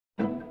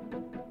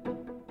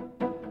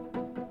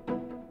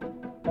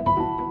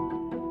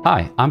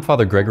Hi, I'm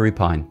Father Gregory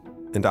Pine.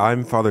 And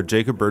I'm Father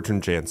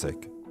Jacob-Bertrand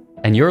Janczyk.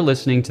 And you're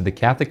listening to the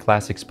Catholic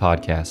Classics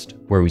podcast,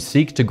 where we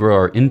seek to grow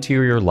our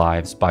interior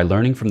lives by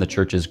learning from the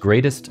Church's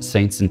greatest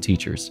saints and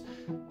teachers.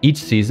 Each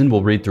season,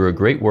 we'll read through a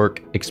great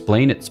work,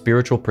 explain its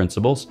spiritual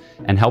principles,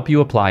 and help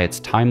you apply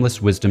its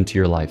timeless wisdom to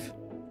your life.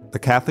 The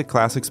Catholic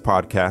Classics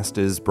podcast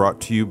is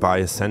brought to you by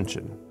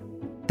Ascension.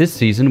 This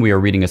season, we are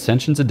reading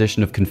Ascension's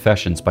edition of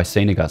Confessions by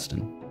St.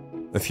 Augustine.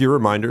 A few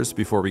reminders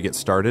before we get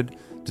started.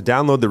 To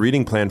download the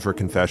reading plan for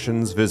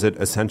Confessions, visit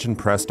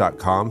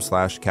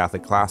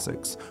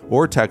ascensionpress.com/CatholicClassics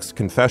or text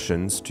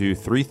Confessions to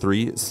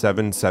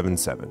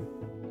 33777.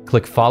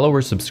 Click follow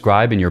or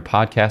subscribe in your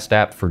podcast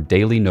app for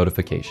daily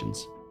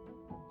notifications.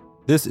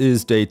 This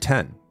is day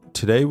 10.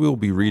 Today we will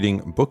be reading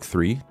Book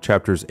 3,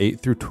 chapters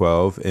 8 through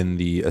 12 in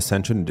the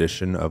Ascension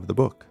edition of the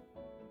book.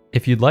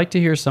 If you'd like to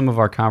hear some of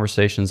our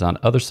conversations on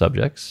other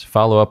subjects,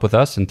 follow up with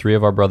us and three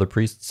of our brother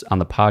priests on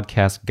the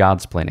podcast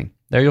Godsplaining.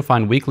 There you'll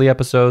find weekly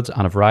episodes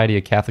on a variety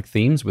of Catholic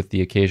themes with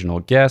the occasional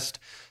guest,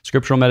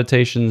 scriptural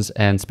meditations,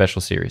 and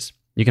special series.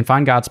 You can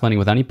find Godsplaining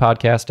with any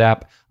podcast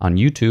app on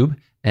YouTube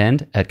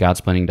and at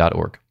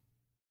godsplaining.org.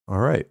 All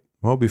right.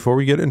 Well, before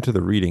we get into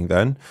the reading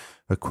then,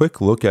 a quick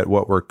look at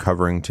what we're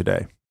covering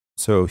today.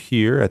 So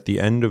here at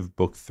the end of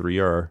Book 3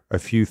 are a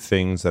few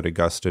things that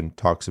Augustine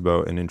talks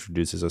about and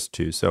introduces us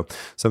to. So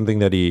something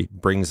that he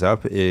brings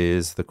up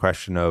is the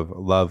question of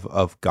love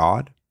of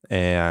God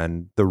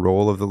and the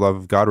role of the love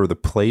of God, or the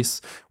place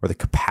or the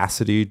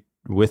capacity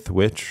with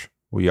which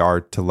we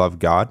are to love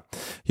God.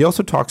 He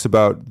also talks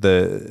about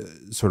the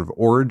sort of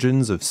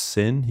origins of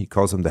sin. He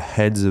calls them the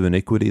heads of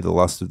iniquity, the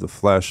lust of the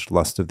flesh,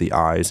 lust of the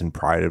eyes, and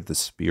pride of the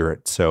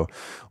spirit. So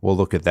we'll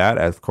look at that.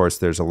 Of course,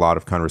 there's a lot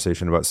of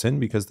conversation about sin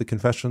because the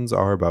confessions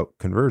are about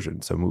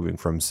conversion, so moving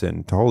from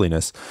sin to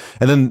holiness.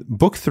 And then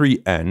Book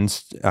 3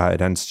 ends.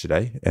 It ends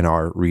today in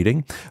our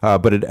reading,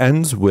 but it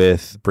ends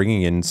with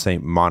bringing in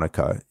St.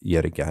 Monica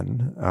yet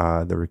again,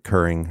 the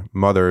recurring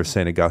mother of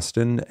St.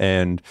 Augustine.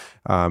 And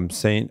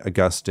St.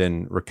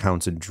 Augustine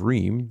recounts a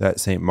dream that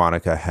St.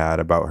 Monica had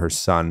about her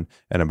son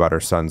and about her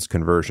son's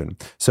conversion.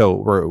 So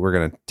we're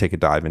going to take a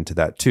dive into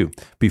that too.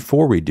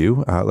 Before we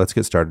do, let's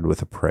get started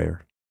with a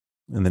prayer.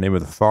 In the name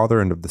of the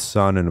Father, and of the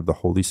Son, and of the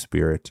Holy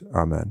Spirit.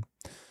 Amen.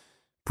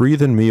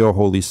 Breathe in me, O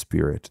Holy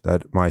Spirit,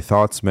 that my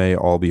thoughts may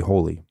all be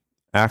holy.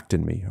 Act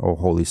in me, O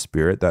Holy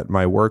Spirit, that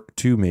my work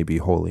too may be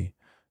holy.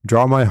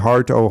 Draw my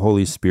heart, O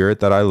Holy Spirit,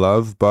 that I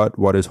love but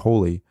what is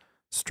holy.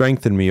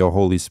 Strengthen me, O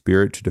Holy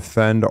Spirit, to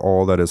defend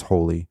all that is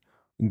holy.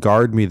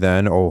 Guard me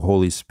then, O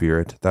Holy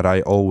Spirit, that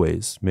I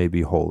always may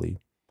be holy.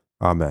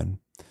 Amen.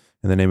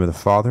 In the name of the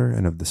Father,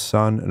 and of the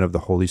Son, and of the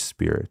Holy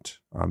Spirit.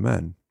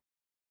 Amen.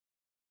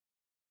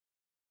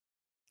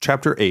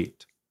 Chapter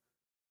 8.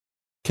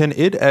 Can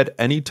it at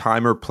any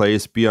time or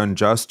place be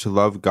unjust to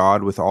love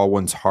God with all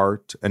one's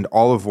heart, and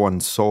all of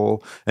one's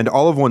soul, and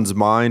all of one's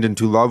mind, and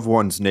to love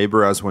one's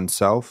neighbor as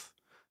oneself?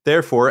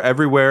 Therefore,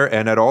 everywhere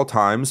and at all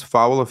times,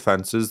 foul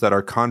offenses that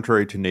are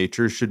contrary to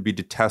nature should be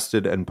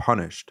detested and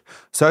punished,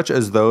 such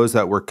as those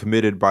that were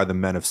committed by the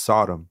men of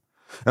Sodom.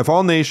 If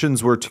all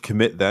nations were to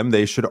commit them,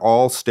 they should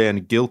all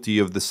stand guilty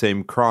of the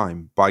same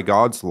crime, by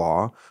God's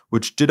law,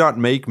 which did not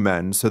make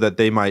men so that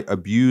they might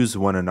abuse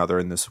one another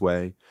in this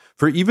way.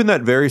 For even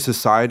that very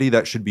society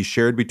that should be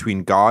shared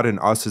between God and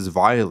us is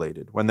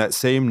violated, when that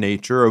same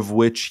nature of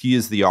which he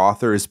is the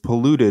author is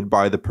polluted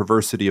by the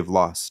perversity of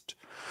lust.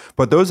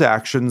 But those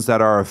actions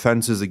that are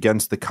offenses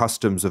against the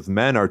customs of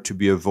men are to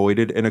be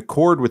avoided in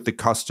accord with the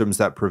customs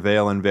that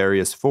prevail in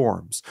various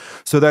forms,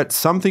 so that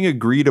something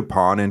agreed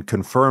upon and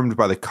confirmed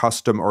by the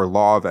custom or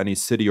law of any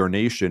city or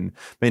nation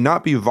may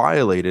not be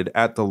violated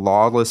at the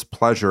lawless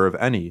pleasure of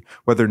any,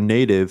 whether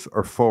native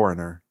or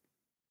foreigner.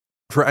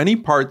 For any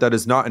part that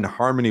is not in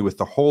harmony with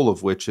the whole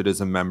of which it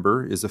is a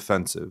member is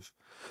offensive.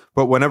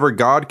 But whenever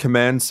God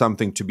commands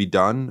something to be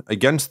done,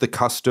 against the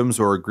customs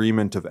or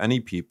agreement of any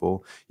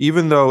people,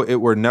 even though it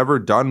were never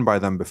done by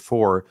them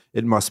before,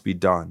 it must be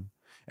done.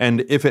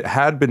 And if it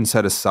had been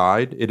set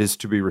aside, it is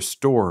to be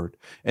restored.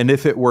 And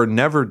if it were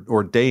never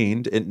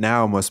ordained, it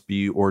now must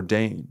be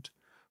ordained.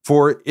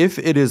 For if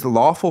it is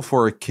lawful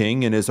for a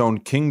king in his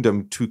own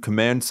kingdom to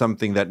command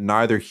something that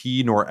neither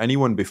he nor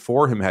anyone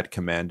before him had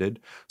commanded,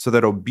 so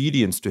that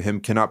obedience to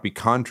him cannot be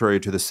contrary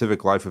to the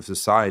civic life of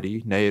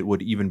society, nay, it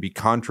would even be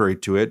contrary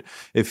to it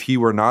if he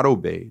were not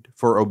obeyed,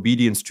 for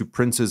obedience to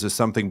princes is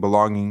something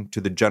belonging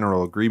to the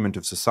general agreement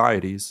of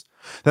societies,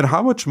 then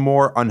how much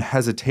more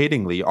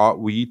unhesitatingly ought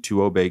we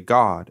to obey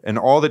God and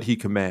all that he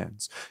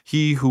commands,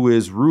 he who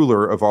is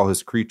ruler of all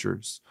his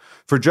creatures?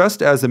 For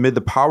just as amid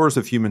the powers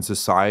of human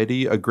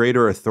society a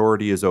greater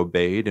authority is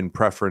obeyed in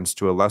preference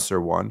to a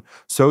lesser one,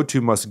 so too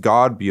must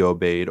God be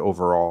obeyed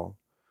over all.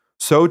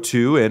 So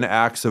too, in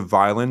acts of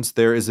violence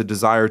there is a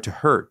desire to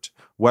hurt,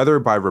 whether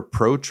by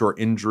reproach or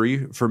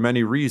injury, for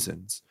many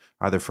reasons.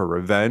 either for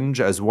revenge,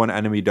 as one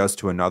enemy does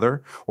to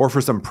another, or for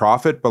some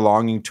profit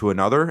belonging to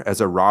another, as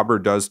a robber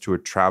does to a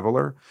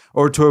traveler,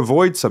 or to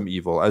avoid some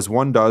evil, as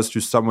one does to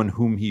someone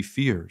whom he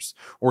fears,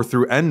 or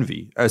through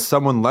envy, as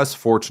someone less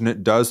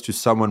fortunate does to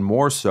someone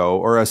more so,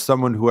 or as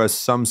someone who has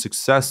some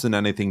success in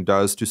anything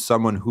does to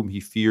someone whom he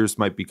fears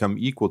might become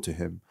equal to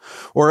him,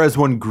 or as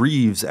one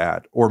grieves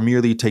at, or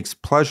merely takes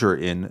pleasure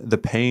in, the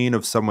pain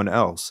of someone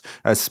else,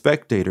 as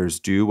spectators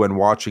do when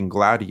watching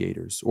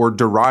gladiators, or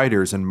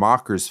deriders and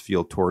mockers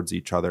feel towards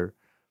each other.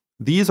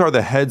 These are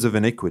the heads of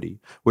iniquity,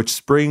 which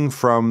spring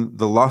from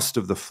the lust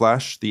of the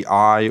flesh, the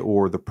eye,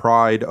 or the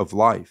pride of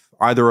life,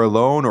 either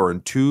alone or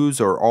in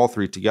twos, or all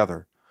three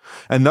together.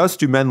 And thus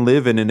do men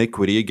live in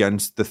iniquity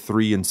against the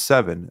 3 and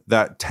 7,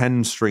 that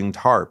 10-stringed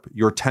harp,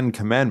 your 10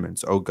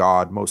 commandments, O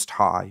God, most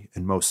high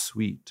and most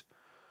sweet.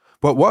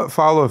 But what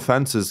foul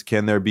offenses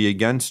can there be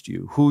against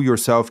you, who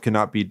yourself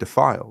cannot be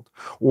defiled?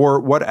 Or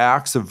what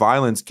acts of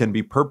violence can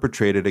be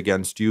perpetrated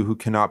against you, who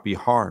cannot be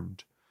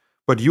harmed?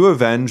 But you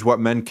avenge what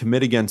men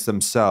commit against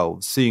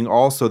themselves, seeing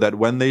also that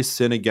when they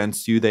sin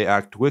against you, they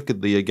act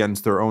wickedly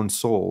against their own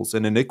souls,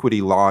 and iniquity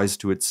lies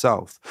to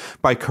itself,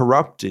 by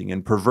corrupting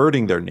and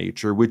perverting their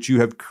nature, which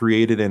you have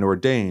created and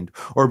ordained,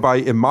 or by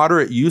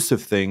immoderate use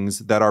of things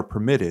that are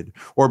permitted,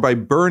 or by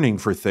burning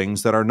for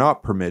things that are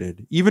not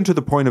permitted, even to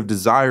the point of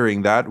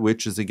desiring that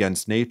which is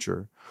against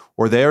nature.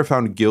 Or they are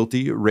found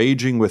guilty,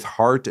 raging with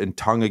heart and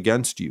tongue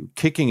against you,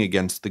 kicking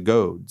against the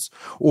goads.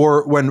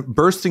 Or when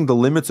bursting the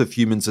limits of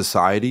human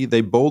society,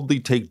 they boldly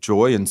take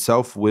joy in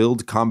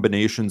self-willed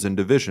combinations and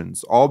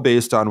divisions, all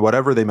based on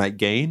whatever they might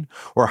gain,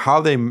 or how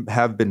they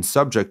have been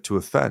subject to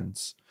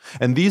offense.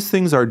 And these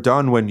things are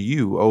done when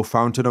you, O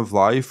fountain of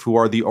life, who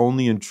are the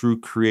only and true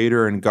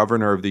creator and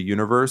governor of the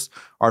universe,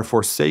 are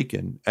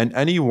forsaken, and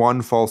any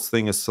one false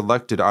thing is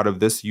selected out of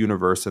this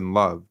universe and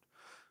loved.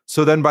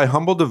 So then by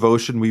humble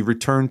devotion we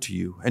return to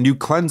you, and you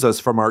cleanse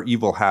us from our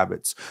evil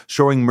habits,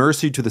 showing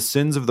mercy to the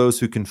sins of those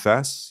who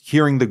confess,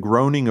 hearing the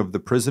groaning of the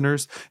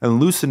prisoners,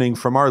 and loosening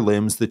from our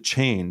limbs the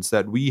chains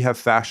that we have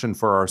fashioned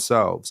for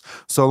ourselves,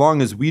 so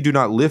long as we do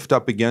not lift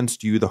up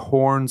against you the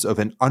horns of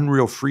an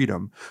unreal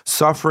freedom,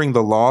 suffering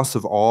the loss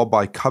of all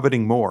by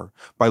coveting more,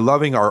 by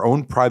loving our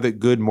own private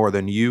good more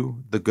than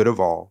you, the good of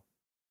all.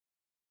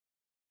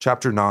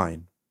 Chapter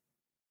 9.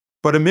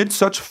 But amid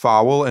such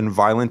foul and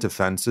violent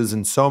offenses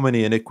and so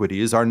many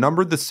iniquities are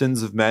numbered the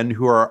sins of men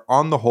who are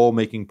on the whole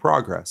making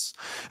progress.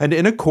 And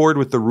in accord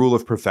with the rule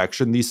of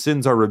perfection, these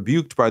sins are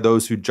rebuked by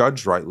those who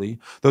judge rightly,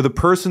 though the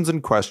persons in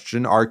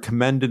question are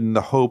commended in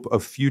the hope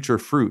of future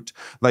fruit,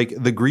 like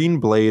the green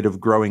blade of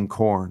growing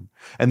corn.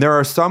 And there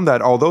are some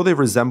that, although they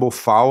resemble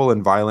foul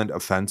and violent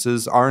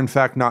offenses, are in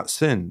fact not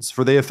sins,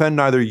 for they offend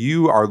neither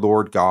you, our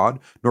Lord God,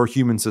 nor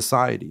human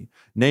society,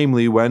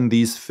 namely when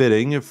these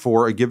fitting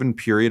for a given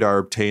period are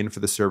obtained for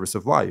the service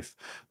of life,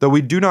 though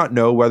we do not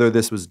know whether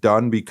this was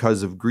done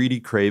because of greedy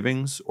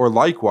cravings, or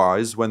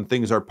likewise when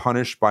things are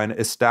punished by an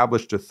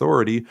established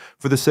authority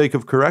for the sake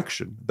of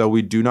correction, though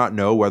we do not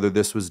know whether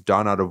this was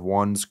done out of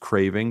one's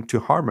craving to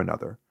harm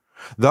another.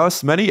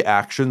 Thus, many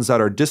actions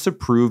that are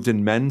disapproved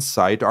in men's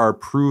sight are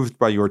approved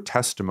by your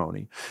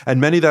testimony,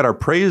 and many that are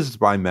praised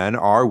by men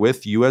are,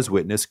 with you as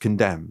witness,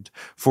 condemned.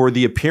 For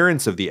the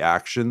appearance of the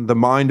action, the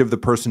mind of the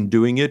person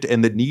doing it,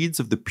 and the needs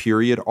of the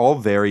period all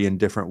vary in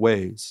different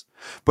ways.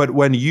 But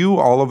when you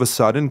all of a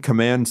sudden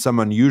command some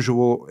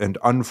unusual and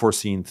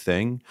unforeseen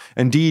thing,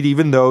 indeed,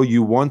 even though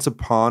you once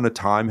upon a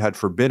time had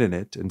forbidden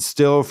it, and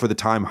still for the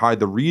time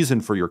hide the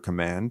reason for your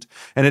command,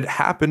 and it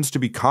happens to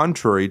be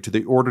contrary to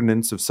the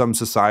ordinance of some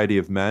society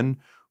of men,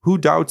 who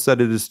doubts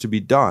that it is to be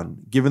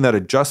done, given that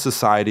a just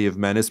society of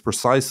men is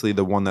precisely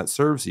the one that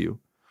serves you?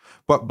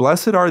 But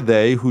blessed are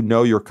they who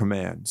know your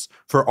commands,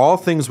 for all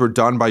things were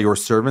done by your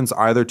servants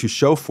either to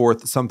show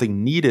forth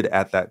something needed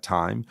at that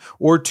time,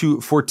 or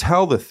to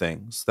foretell the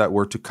things that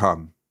were to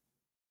come.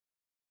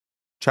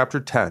 Chapter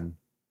 10.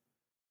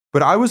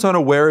 But I was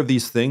unaware of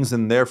these things,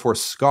 and therefore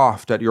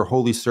scoffed at your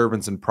holy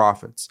servants and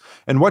prophets.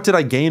 And what did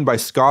I gain by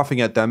scoffing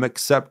at them,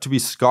 except to be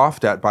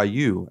scoffed at by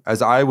you,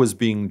 as I was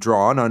being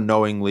drawn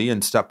unknowingly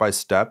and step by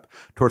step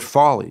toward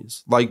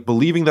follies, like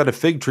believing that a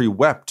fig tree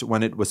wept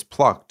when it was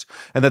plucked,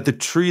 and that the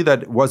tree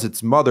that was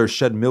its mother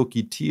shed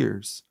milky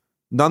tears?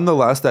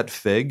 Nonetheless, that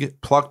fig,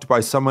 plucked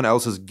by someone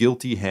else's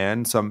guilty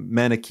hand, some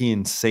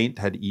Manichaean saint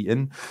had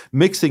eaten,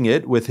 mixing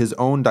it with his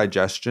own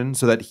digestion,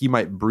 so that he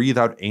might breathe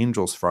out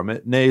angels from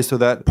it, nay, so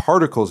that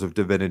particles of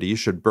divinity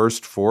should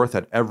burst forth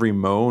at every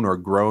moan or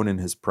groan in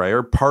his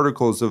prayer,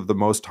 particles of the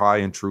Most High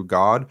and true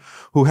God,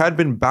 who had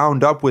been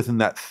bound up within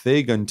that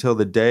fig until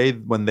the day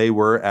when they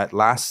were at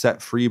last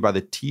set free by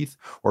the teeth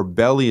or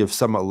belly of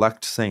some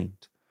elect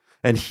saint.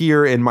 And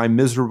here, in my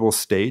miserable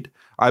state,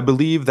 I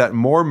believe that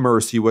more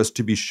mercy was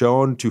to be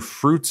shown to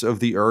fruits of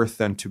the earth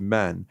than to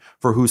men,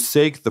 for whose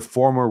sake the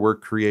former were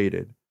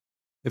created.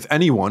 If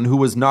anyone who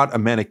was not a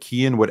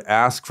Manichaean would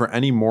ask for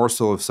any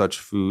morsel of such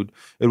food,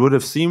 it would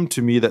have seemed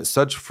to me that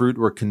such fruit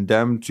were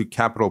condemned to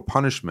capital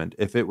punishment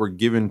if it were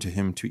given to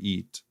him to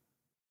eat.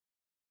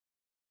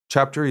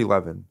 Chapter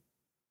 11.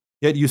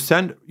 Yet you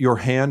sent your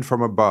hand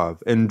from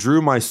above and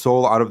drew my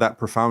soul out of that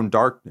profound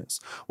darkness,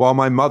 while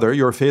my mother,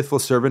 your faithful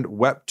servant,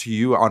 wept to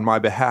you on my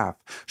behalf,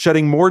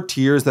 shedding more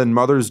tears than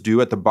mothers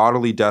do at the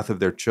bodily death of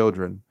their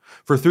children.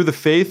 For through the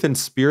faith and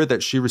spirit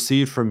that she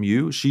received from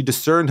you, she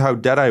discerned how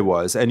dead I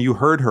was, and you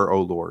heard her,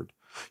 O Lord.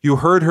 You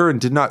heard her and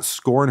did not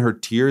scorn her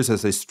tears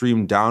as they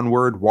streamed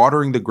downward,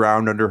 watering the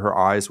ground under her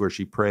eyes where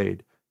she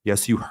prayed.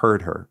 Yes, you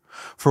heard her.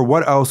 For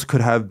what else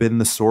could have been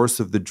the source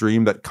of the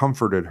dream that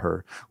comforted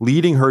her,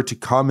 leading her to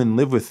come and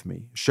live with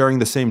me, sharing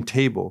the same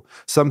table,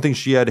 something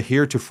she had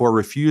heretofore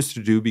refused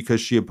to do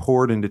because she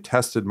abhorred and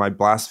detested my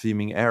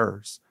blaspheming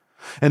errors?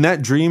 In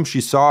that dream,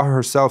 she saw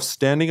herself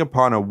standing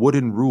upon a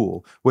wooden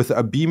rule, with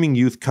a beaming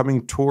youth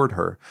coming toward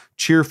her,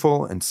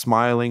 cheerful and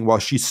smiling, while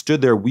she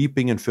stood there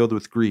weeping and filled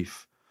with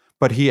grief.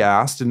 But he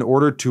asked, in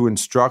order to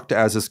instruct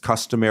as is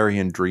customary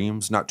in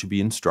dreams, not to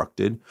be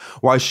instructed,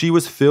 why she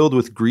was filled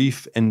with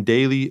grief and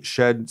daily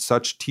shed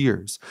such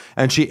tears.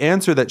 And she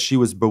answered that she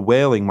was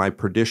bewailing my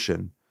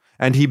perdition.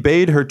 And he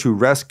bade her to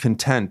rest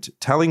content,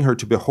 telling her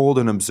to behold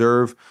and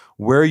observe,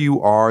 where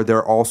you are,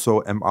 there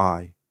also am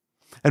I.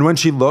 And when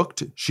she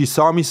looked, she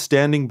saw me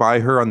standing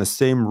by her on the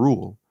same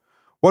rule.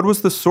 What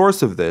was the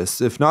source of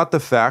this, if not the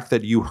fact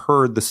that you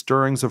heard the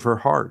stirrings of her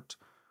heart?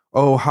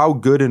 Oh, how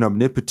good and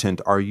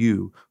omnipotent are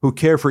you, who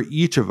care for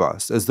each of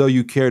us as though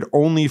you cared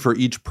only for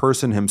each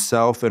person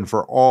himself and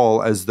for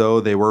all as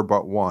though they were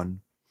but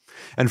one.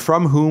 And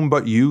from whom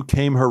but you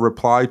came her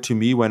reply to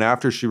me when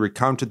after she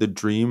recounted the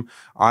dream,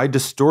 I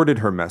distorted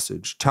her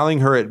message, telling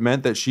her it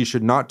meant that she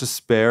should not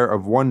despair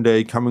of one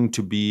day coming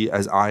to be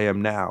as I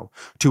am now,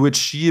 to which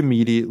she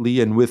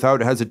immediately and without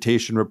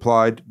hesitation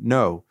replied,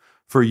 No,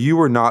 for you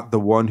are not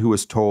the one who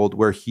was told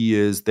where he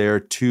is,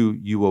 there too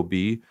you will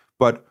be,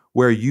 but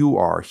where you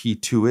are, he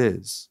too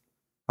is.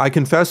 I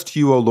confess to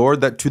you, O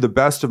Lord, that to the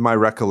best of my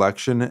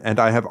recollection, and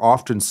I have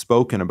often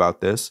spoken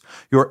about this,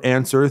 your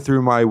answer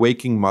through my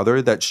waking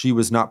mother, that she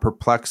was not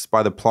perplexed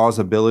by the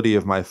plausibility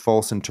of my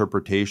false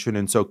interpretation,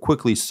 and so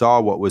quickly saw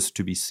what was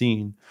to be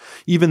seen,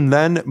 even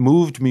then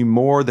moved me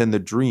more than the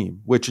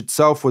dream, which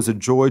itself was a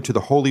joy to the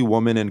holy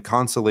woman and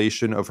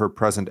consolation of her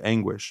present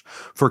anguish,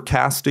 for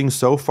casting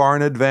so far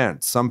in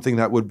advance something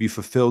that would be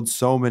fulfilled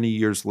so many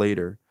years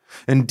later.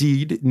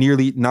 Indeed,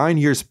 nearly 9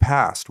 years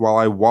passed while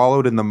I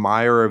wallowed in the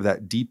mire of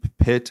that deep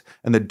pit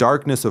and the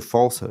darkness of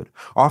falsehood,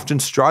 often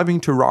striving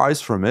to rise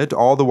from it,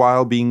 all the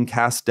while being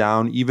cast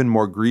down even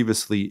more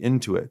grievously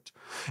into it.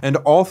 And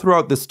all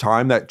throughout this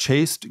time that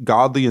chaste,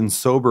 godly, and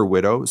sober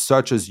widow,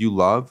 such as you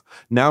love,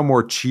 now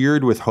more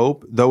cheered with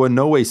hope, though in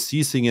no way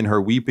ceasing in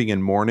her weeping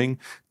and mourning,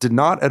 did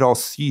not at all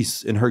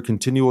cease in her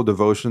continual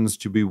devotions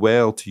to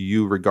bewail to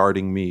you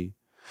regarding me.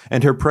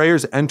 And her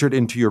prayers entered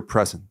into your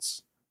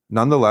presence.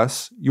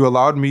 Nonetheless, you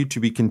allowed me to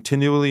be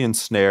continually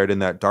ensnared in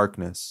that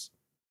darkness.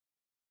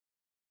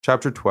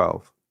 Chapter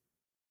 12.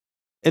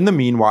 In the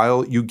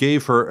meanwhile, you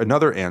gave her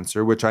another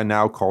answer, which I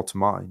now call to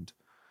mind.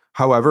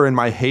 However, in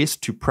my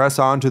haste to press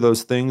on to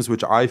those things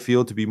which I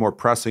feel to be more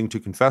pressing to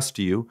confess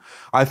to you,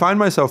 I find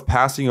myself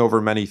passing over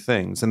many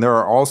things, and there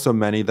are also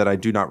many that I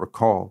do not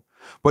recall.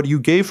 But you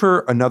gave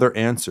her another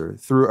answer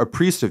through a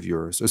priest of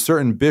yours, a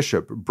certain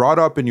bishop, brought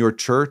up in your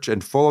church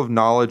and full of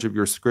knowledge of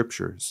your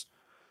scriptures.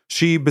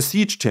 She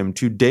beseeched him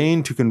to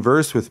deign to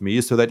converse with me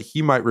so that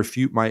he might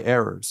refute my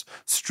errors,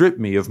 strip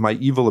me of my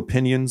evil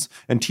opinions,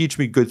 and teach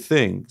me good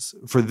things,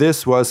 for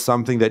this was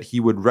something that he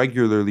would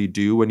regularly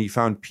do when he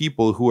found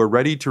people who were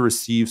ready to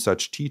receive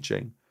such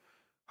teaching.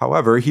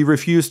 However, he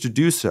refused to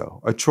do so,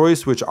 a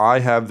choice which I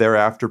have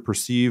thereafter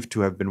perceived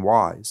to have been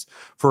wise,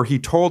 for he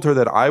told her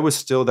that I was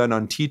still then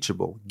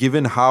unteachable,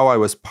 given how I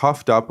was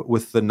puffed up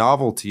with the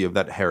novelty of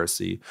that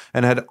heresy,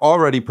 and had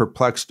already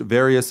perplexed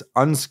various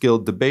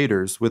unskilled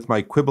debaters with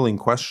my quibbling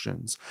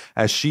questions,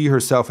 as she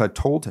herself had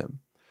told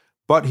him.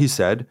 But, he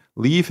said,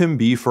 leave him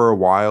be for a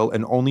while,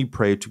 and only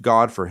pray to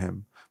God for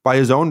him. By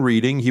his own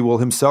reading, he will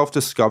himself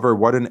discover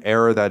what an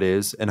error that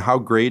is, and how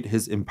great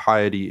his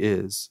impiety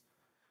is.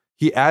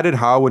 He added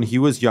how, when he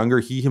was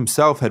younger, he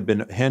himself had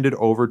been handed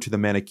over to the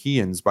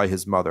Manichaeans by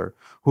his mother,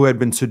 who had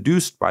been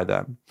seduced by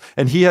them.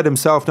 And he had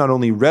himself not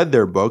only read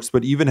their books,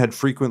 but even had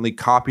frequently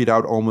copied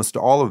out almost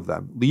all of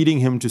them, leading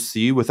him to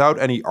see, without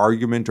any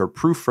argument or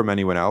proof from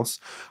anyone else,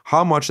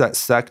 how much that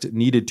sect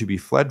needed to be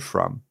fled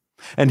from.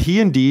 And he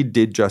indeed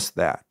did just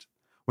that.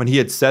 When he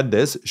had said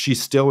this, she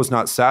still was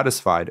not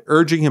satisfied,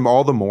 urging him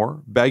all the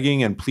more,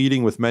 begging and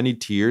pleading with many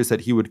tears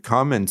that he would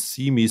come and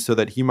see me so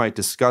that he might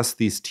discuss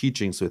these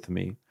teachings with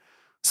me.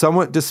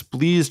 Somewhat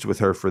displeased with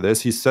her for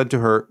this, he said to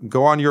her,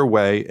 Go on your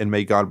way, and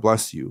may God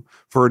bless you,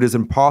 for it is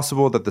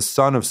impossible that the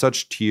son of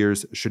such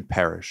tears should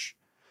perish.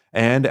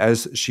 And,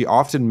 as she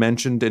often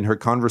mentioned in her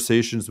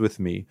conversations with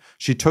me,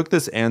 she took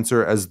this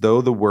answer as though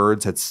the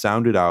words had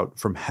sounded out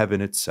from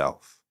heaven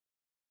itself.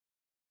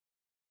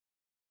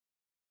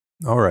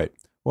 All right.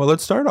 Well,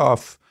 let's start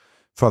off,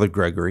 Father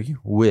Gregory,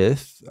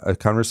 with a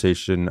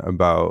conversation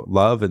about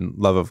love and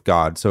love of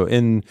God. So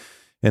in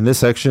In this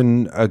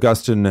section,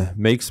 Augustine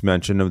makes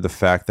mention of the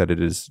fact that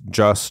it is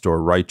just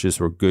or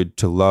righteous or good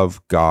to love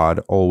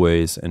God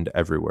always and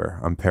everywhere.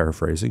 I'm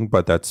paraphrasing,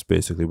 but that's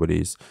basically what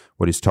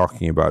he's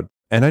talking about.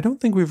 And I don't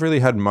think we've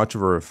really had much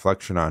of a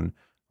reflection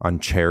on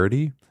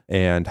charity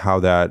and how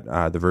that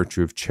the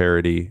virtue of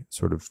charity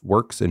sort of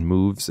works and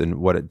moves and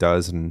what it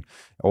does. And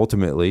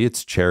ultimately,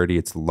 it's charity,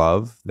 it's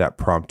love that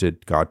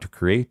prompted God to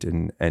create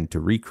and to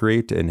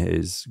recreate in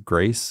his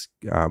grace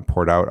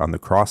poured out on the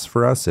cross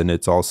for us. And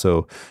it's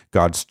also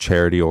God's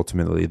charity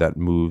ultimately that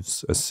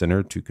moves a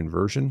sinner to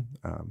conversion.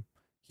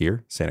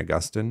 Here, St.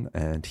 Augustine,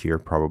 and here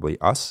probably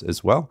us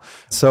as well.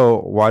 So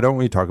why don't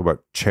we talk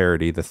about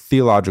charity, the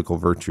theological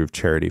virtue of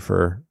charity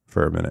for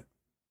a minute?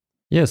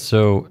 Yeah,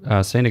 so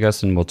St.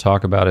 Augustine will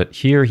talk about it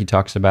here. He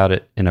talks about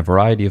it in a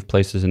variety of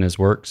places in his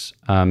works.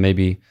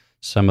 Maybe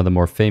some of the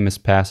more famous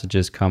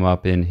passages come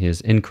up in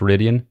his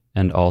Enchiridion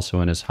and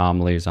also in his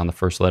homilies on the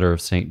first letter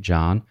of St.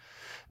 John.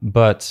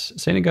 But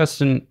St.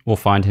 Augustine will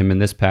find him in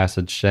this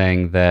passage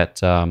saying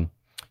that,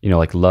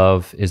 like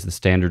love is the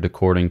standard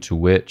according to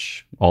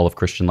which all of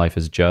Christian life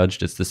is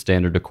judged. It's the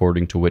standard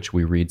according to which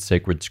we read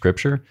sacred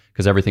scripture,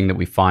 because everything that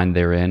we find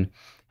therein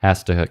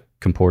has to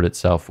comport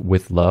itself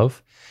with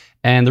love.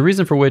 And the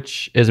reason for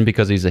which isn't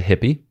because he's a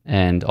hippie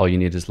and all you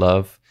need is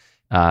love,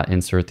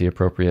 insert the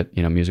appropriate,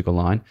 musical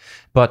line.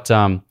 But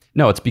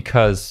no, it's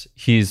because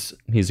he's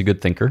a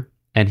good thinker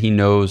and he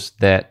knows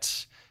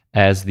that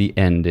as the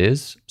end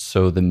is,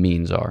 so the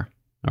means are.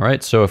 All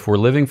right. So if we're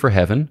living for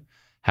heaven,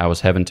 how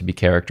is heaven to be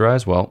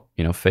characterized? Well,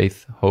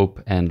 faith,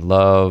 hope, and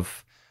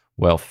love.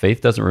 Well,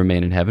 faith doesn't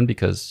remain in heaven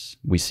because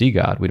we see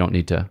God. We don't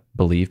need to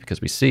believe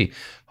because we see.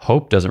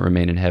 Hope doesn't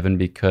remain in heaven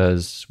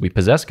because we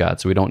possess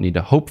God, so we don't need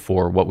to hope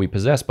for what we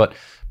possess. But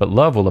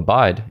love will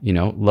abide.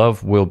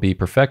 Love will be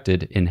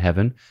perfected in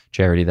heaven,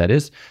 charity that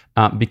is,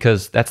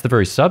 because that's the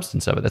very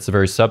substance of it. That's the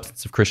very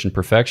substance of Christian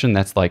perfection.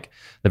 That's like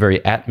the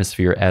very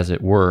atmosphere, as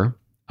it were,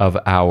 of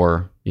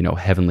our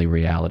heavenly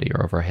reality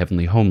or of our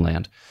heavenly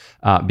homeland,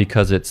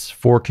 because it's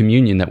for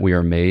communion that we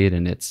are made,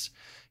 and it's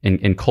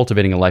in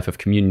cultivating a life of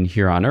communion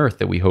here on earth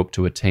that we hope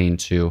to attain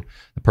to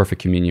the perfect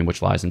communion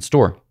which lies in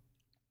store.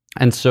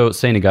 And so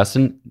St.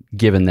 Augustine,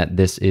 given that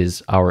this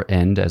is our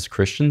end as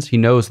Christians, he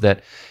knows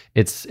that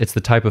it's the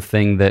type of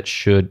thing that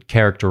should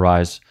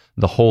characterize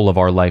the whole of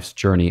our life's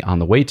journey on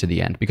the way to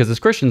the end. Because as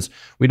Christians,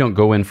 we don't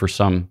go in for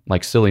some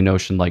silly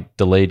notion like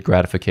delayed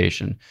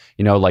gratification,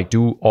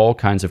 do all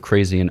kinds of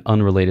crazy and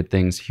unrelated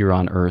things here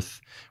on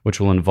earth,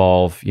 which will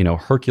involve,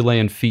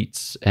 Herculean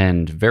feats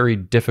and very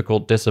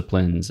difficult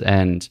disciplines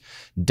and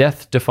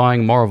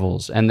death-defying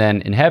marvels. And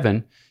then in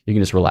heaven, you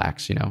can just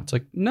relax, It's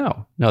like,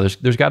 no,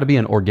 there's got to be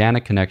an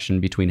organic connection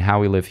between how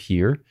we live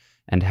here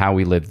and how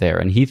we live there.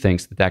 And he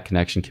thinks that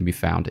connection can be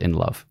found in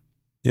love.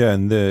 Yeah,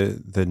 and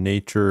the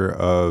nature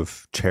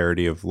of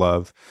charity, of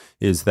love,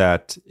 is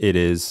that it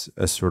is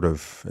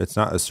it's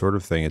not a sort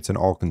of thing, it's an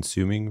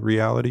all-consuming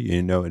reality.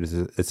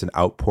 It's an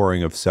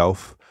outpouring of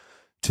self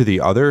to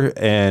the other,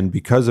 and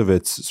because of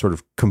its sort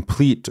of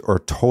complete or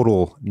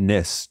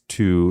totalness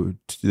to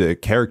the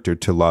character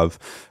to love,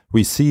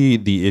 we see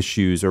the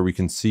issues, or we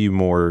can see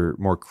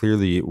more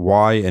clearly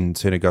why in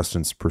St.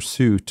 Augustine's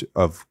pursuit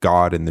of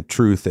God and the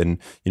truth, and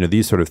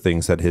these sort of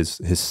things, that his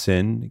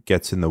sin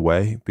gets in the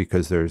way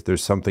because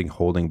there's something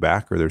holding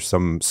back, or there's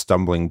some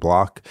stumbling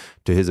block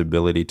to his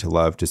ability to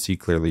love, to see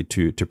clearly,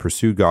 to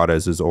pursue God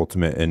as his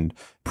ultimate and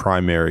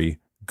primary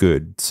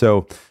good.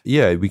 So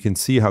yeah, we can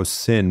see how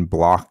sin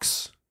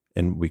blocks,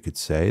 and we could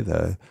say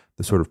the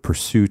sort of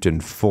pursuit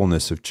and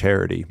fullness of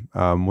charity,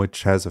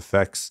 which has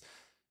effects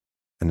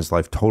in his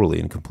life totally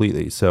and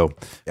completely. So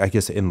I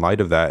guess in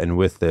light of that, and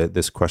with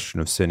this question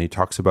of sin, he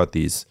talks about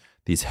these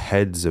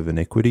heads of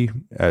iniquity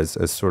as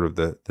sort of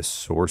the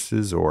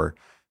sources, or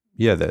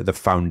the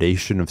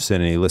foundation of sin.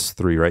 And he lists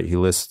three, right? He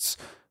lists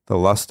the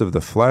lust of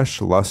the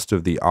flesh, lust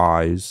of the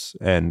eyes,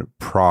 and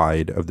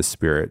pride of the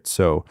spirit.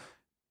 So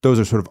those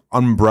are sort of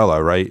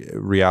umbrella, right,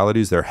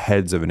 realities. They're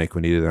heads of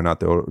iniquity. They're not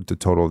the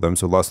total of them.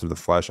 So lust of the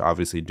flesh,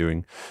 obviously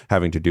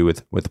having to do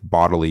with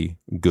bodily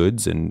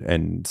goods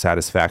and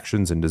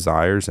satisfactions and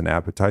desires and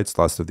appetites.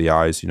 Lust of the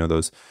eyes,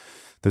 those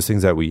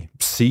things that we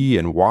see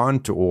and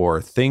want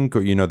or think,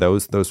 or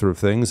those sort of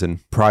things.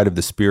 And pride of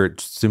the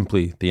spirit,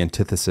 simply the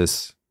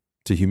antithesis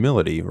to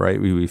humility, right?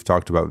 We've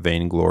talked about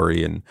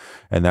vainglory and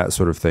that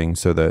sort of thing.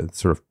 So the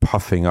sort of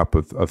puffing up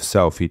of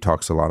self. He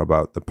talks a lot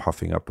about the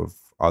puffing up of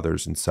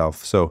others and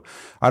self. So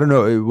I don't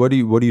know. What do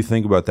you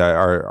think about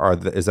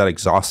that? Is that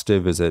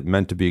exhaustive? Is it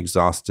meant to be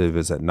exhaustive?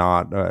 Is it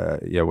not?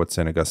 What's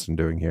St. Augustine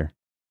doing here?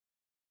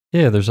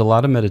 Yeah, there's a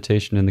lot of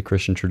meditation in the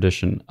Christian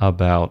tradition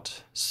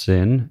about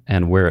sin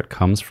and where it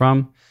comes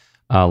from.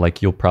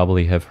 You'll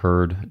probably have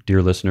heard,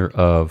 dear listener,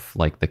 of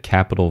the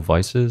capital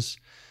vices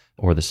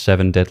or the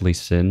 7 deadly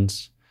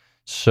sins.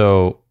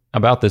 So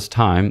about this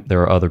time,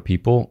 there are other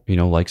people,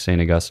 like St.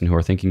 Augustine, who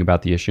are thinking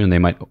about the issue, and they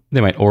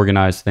might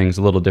organize things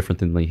a little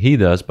differently than he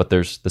does, but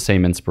there's the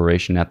same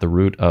inspiration at the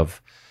root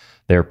of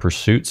their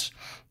pursuits.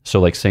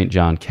 So like St.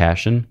 John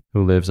Cassian,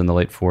 who lives in the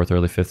late 4th,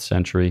 early 5th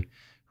century,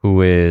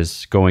 who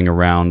is going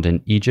around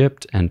in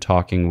Egypt and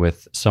talking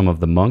with some of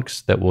the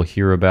monks that we'll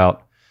hear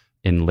about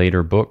in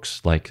later books,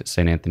 like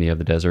St. Anthony of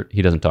the Desert.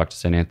 He doesn't talk to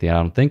St. Anthony, I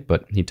don't think,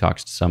 but he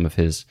talks to some of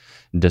his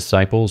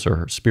disciples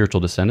or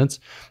spiritual descendants.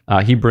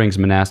 He brings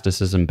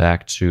monasticism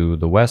back to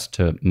the West,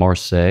 to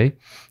Marseille.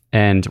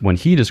 And when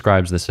he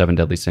describes the 7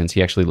 deadly sins,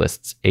 he actually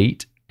lists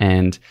 8,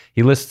 and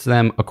he lists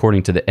them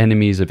according to the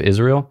enemies of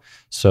Israel.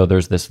 So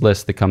there's this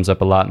list that comes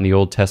up a lot in the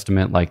Old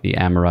Testament, like the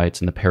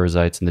Amorites and the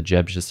Perizzites and the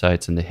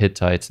Jebusites and the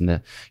Hittites and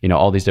the,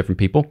 all these different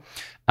people.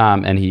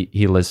 And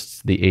he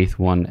lists the 8th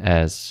one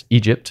as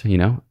Egypt,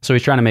 So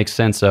he's trying to make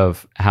sense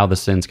of how the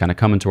sins kind of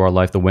come into our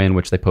life, the way in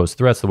which they pose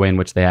threats, the way in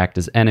which they act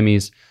as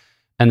enemies.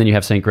 And then you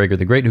have St. Gregory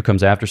the Great, who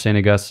comes after St.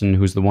 Augustine,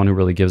 who's the one who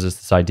really gives us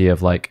this idea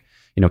of like,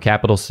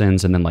 capital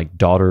sins and then like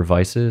daughter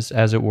vices,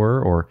 as it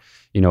were, or,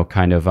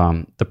 kind of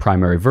the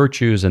primary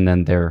virtues and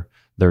then their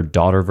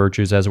daughter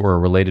virtues, as it were, or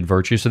related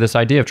virtues. So this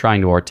idea of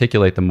trying to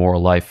articulate the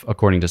moral life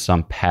according to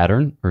some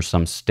pattern or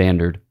some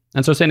standard.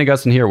 And so St.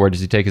 Augustine here, where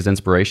does he take his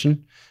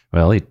inspiration?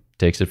 Well, he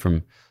takes it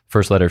from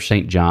first letter of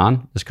St.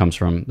 John. This comes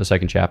from the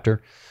 2nd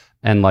chapter.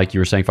 And like you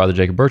were saying, Father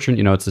Jacob-Bertrand,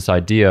 it's this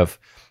idea of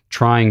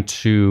trying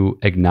to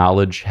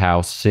acknowledge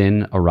how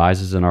sin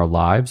arises in our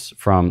lives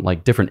from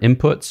like different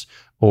inputs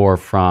or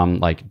from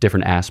like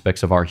different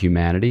aspects of our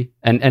humanity.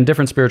 And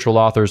different spiritual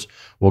authors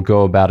will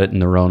go about it in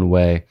their own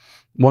way.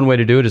 One way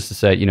to do it is to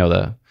say,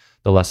 the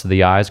lust of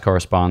the eyes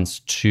corresponds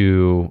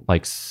to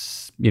like,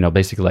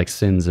 basically like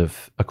sins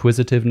of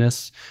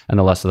acquisitiveness, and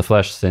the lust of the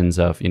flesh, sins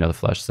of, the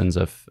flesh, sins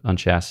of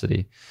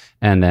unchastity.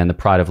 And then the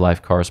pride of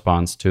life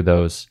corresponds to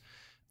those,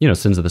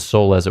 sins of the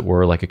soul, as it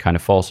were, like a kind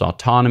of false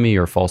autonomy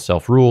or false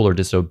self-rule or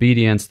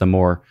disobedience, the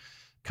more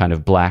kind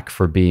of black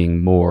for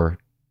being more,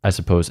 I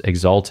suppose,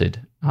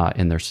 exalted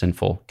in their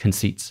sinful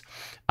conceits.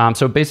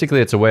 So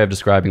basically, it's a way of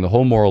describing the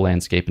whole moral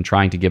landscape and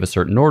trying to give a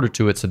certain order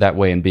to it, so that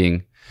way, in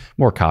being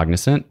more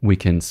cognizant, we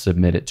can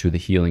submit it to the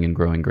healing and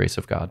growing grace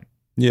of God.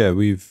 Yeah,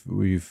 we've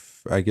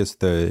I guess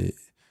the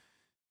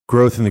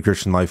growth in the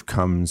Christian life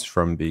comes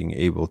from being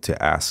able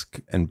to ask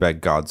and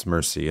beg God's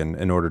mercy. And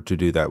in order to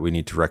do that, we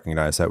need to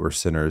recognize that we're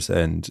sinners.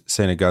 And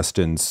St.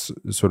 Augustine's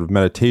sort of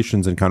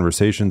meditations and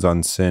conversations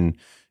on sin,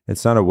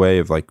 it's not a way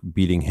of like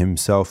beating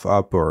himself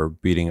up or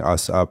beating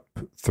us up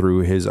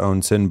through his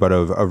own sin, but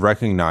of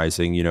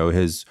recognizing,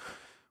 his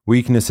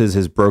weaknesses,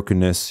 his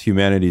brokenness,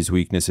 humanity's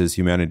weaknesses,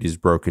 humanity's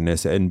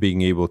brokenness, and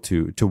being able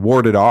to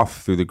ward it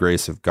off through the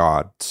grace of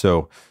God.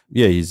 So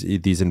yeah,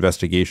 these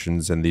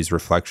investigations and these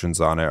reflections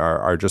on it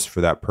are just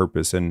for that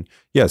purpose. And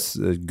yes,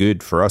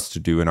 good for us to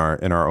do in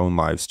our own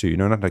lives too,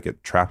 not to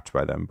get trapped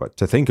by them, but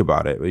to think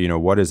about it.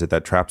 What is it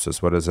that traps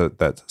us? What is it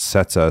that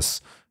sets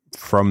us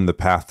from the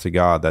path to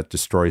God, that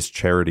destroys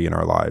charity in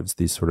our lives,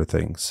 these sort of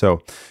things.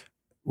 So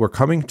we're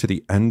coming to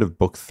the end of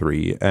book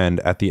 3.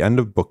 And at the end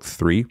of book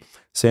 3,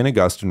 St.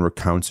 Augustine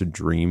recounts a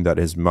dream that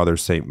his mother,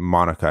 St.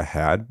 Monica,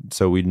 had.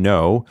 So we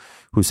know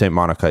who St.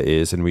 Monica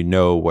is, and we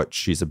know what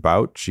she's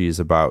about. She's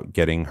about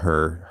getting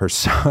her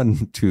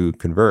son to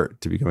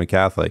convert, to become a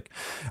Catholic.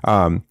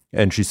 And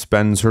she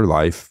spends her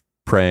life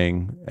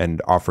praying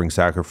and offering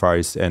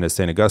sacrifice, and as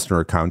St. Augustine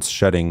recounts,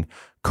 shedding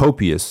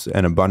copious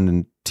and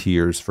abundant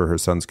tears for her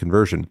son's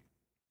conversion.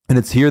 And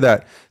it's here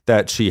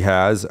that she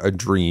has a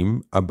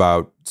dream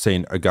about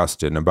St.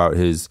 Augustine, about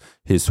his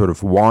sort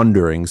of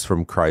wanderings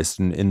from Christ.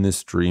 And in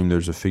this dream,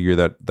 there's a figure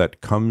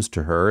that comes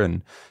to her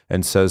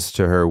and says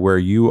to her, "Where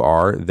you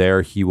are,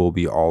 there he will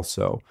be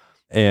also."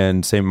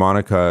 And St.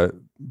 Monica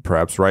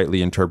perhaps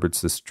rightly interprets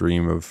this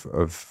dream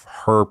of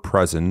her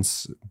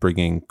presence,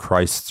 bringing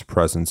Christ's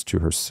presence to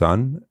her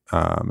son.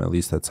 At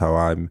least that's how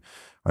I'm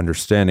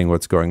understanding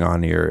what's going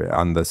on here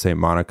on the St.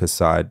 Monica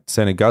side.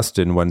 St.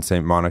 Augustine, when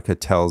St. Monica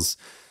tells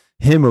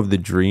him of the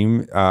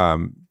dream,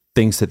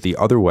 thinks it the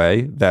other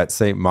way, that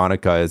St.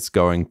 Monica is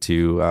going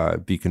to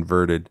be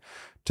converted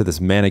to this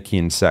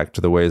Manichaean sect,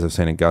 to the ways of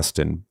St.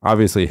 Augustine.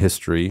 Obviously,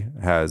 history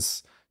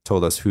has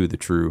told us who the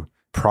true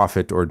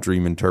prophet or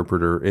dream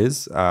interpreter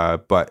is.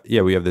 But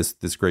yeah, we have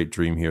this great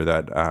dream here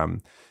that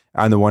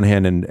on the one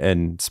hand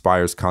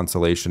inspires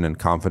consolation and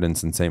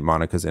confidence in St.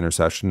 Monica's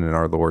intercession and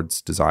our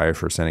Lord's desire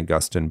for St.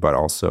 Augustine, but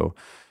also,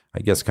 I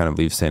guess, kind of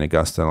leaves St.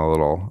 Augustine a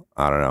little,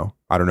 I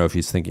don't know if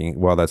he's thinking,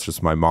 well, that's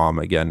just my mom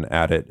again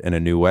at it in a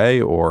new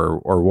way or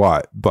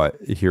what.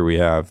 But here we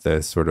have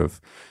the sort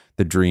of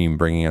the dream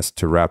bringing us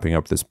to wrapping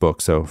up this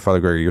book. So Father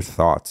Gregory, your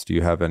thoughts, do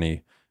you have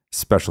any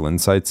special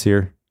insights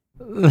here?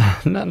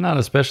 Not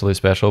especially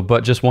special,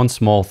 but just one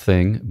small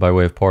thing by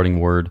way of parting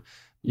word.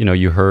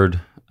 You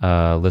heard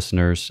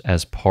listeners,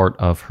 as part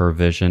of her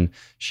vision,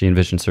 she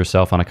envisions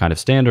herself on a kind of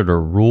standard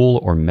or rule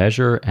or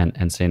measure,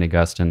 and St.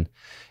 Augustine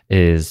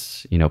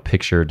is,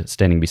 pictured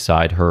standing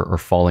beside her or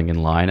falling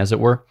in line, as it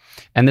were.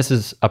 And this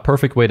is a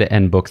perfect way to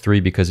end book 3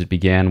 because it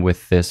began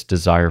with this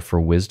desire for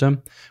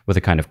wisdom, with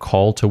a kind of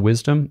call to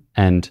wisdom.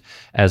 And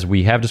as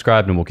we have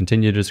described and will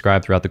continue to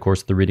describe throughout the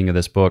course of the reading of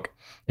this book,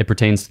 it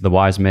pertains to the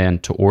wise man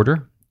to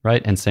order,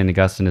 right? And St.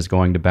 Augustine is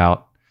going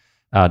about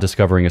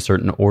discovering a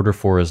certain order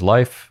for his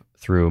life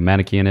through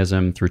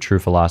Manichaeanism, through true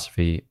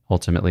philosophy,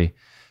 ultimately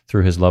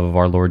through his love of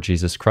our Lord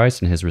Jesus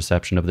Christ and his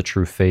reception of the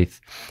true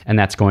faith. And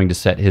that's going to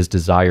set his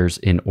desires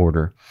in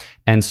order.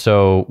 And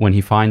so when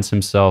he finds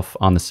himself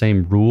on the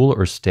same rule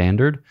or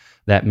standard,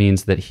 that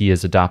means that he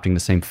is adopting the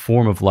same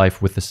form of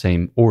life with the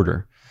same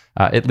order,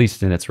 at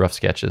least in its rough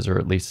sketches, or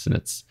at least in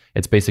its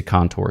basic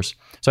contours.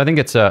 So I think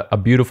it's a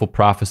beautiful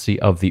prophecy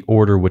of the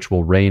order which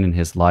will reign in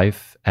his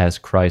life as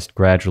Christ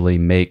gradually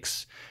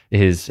makes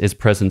his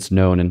presence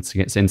known in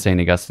St.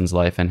 Augustine's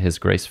life and his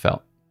grace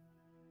felt.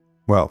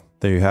 Well,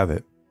 there you have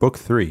it. Book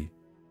 3.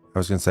 I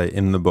was going to say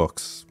in the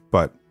books,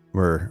 but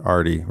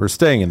we're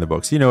staying in the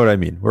books. You know what I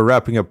mean. We're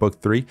wrapping up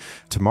book 3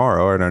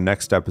 tomorrow. In our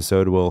next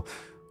episode,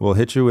 we'll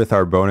hit you with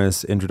our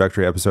bonus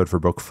introductory episode for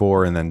book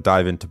 4 and then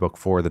dive into book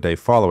 4 the day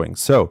following.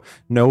 So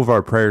know of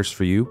our prayers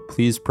for you.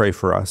 Please pray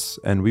for us,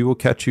 and we will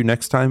catch you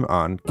next time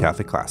on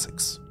Catholic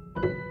Classics.